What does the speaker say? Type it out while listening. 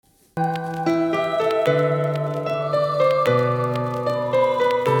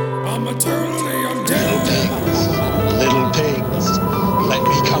I'm eternally undead. Little pigs, let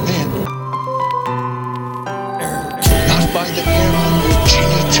me come in. Not by the air on your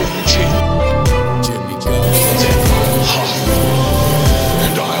chinny chin chin. Jimmy goes. Then I'll huff,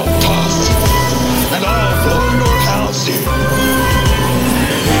 and I'll puff, and I'll blow your house in.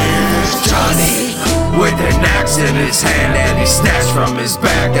 Here's Johnny, with an axe in his hand that he snatched from his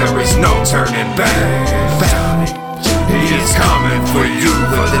back, there is no turning back. He is coming for you,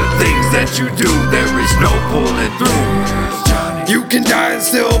 for the things that you do, there is no pulling through. You can die and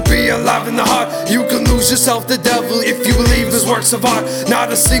still be alive in the heart. You can lose yourself to devil if you believe his works of art.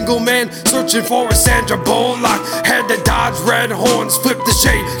 Not a single man searching for a Sandra Bullock. Had to dodge red horns, flip the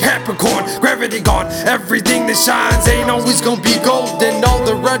shade, Capricorn, gravity gone. Everything that shines ain't always gonna be gold. And all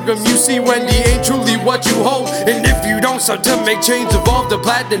the red rum you see, Wendy, ain't truly what you hold. And if you don't start to make change, evolve to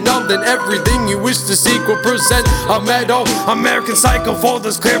platinum, then everything you wish to seek will present a medal. American Psycho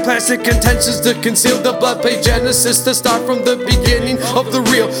folders, clear plastic intentions to conceal the blood play genesis to start from the beginning of the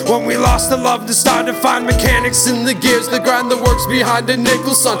real. When we lost the love to start to find mechanics in the gears, the grind that works behind a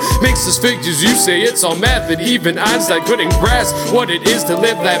nickel, son. Makes us figures, you say it's all math, and even Einstein couldn't grasp what it is to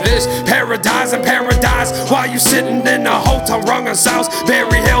live lavish. Paradise and paradise, while you sitting in a hotel rung on South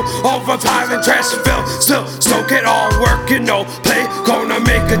Berry Hill, over piling trash and fill. Still stoke it all, working no play, gonna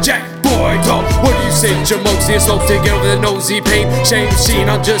make a jack. Boy, dog, what do you say, Jamosi? It's slow take over the nosy pain shame machine.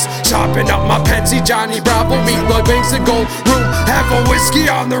 I'm just chopping up my Pensy, Johnny Bravo, meat blood banks and gold room. Have a whiskey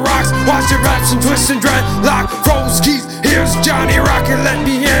on the rocks, watch it raps and twist and dreadlock. Froze keys, here's Johnny rockin', let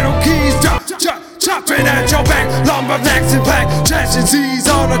piano keys drop, chopping at your back. Lumberbacks and black trash and Z's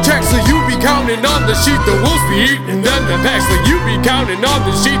on the track, so you be counting on the sheep. The wolves be eating them in packs, so you be counting on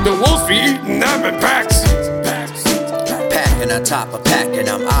the sheep. The wolves be eating them in packs. Packing on top of packing,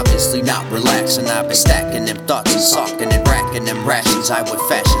 I'm obviously not relaxing. I've been stacking them thoughts and socking and racking them rations. I with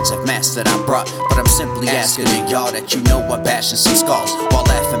fashions have mastered I'm brought, but I'm simply asking of y'all that you know I'm bashing some skulls while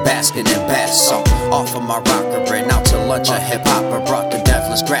laughing, basking in bass song. Off of my rocker and out to lunch a hip hopper brought the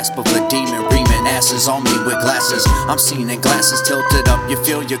devil's grasp of a demon, reaming asses on me with glasses. I'm seen in glasses tilted up, you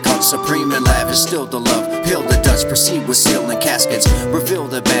feel your cup supreme and lavish. Still the love, peel the dust, proceed with sealing caskets. Reveal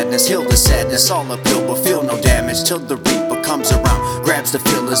the badness, heal the sadness, all uphill but feel no damage till the reaper comes around, grabs the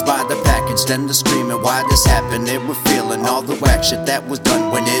feelers by the package, then the screaming why this happened. They were feeling all the whack shit that was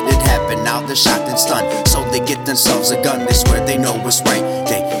done when it had happened. Now they're shocked and stunned, so they get themselves a gun. They swear they know what's right.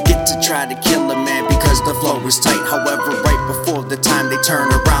 They get to try to kill a man because the flow is tight. However, right before the time they turn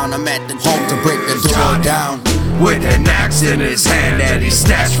around, I'm at the home to break the door down. With an axe in his hand that he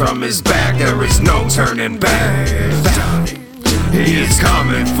snatched from his back, there is no turning back. He is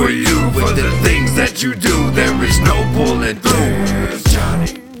coming for you, for the things that you do, there is no pulling through.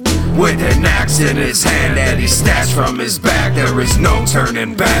 With an axe in his hand that he snatched from his back, there is no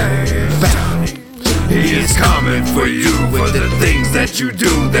turning back. He is coming for you, for the things that you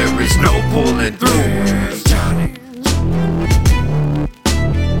do, there is no pulling through.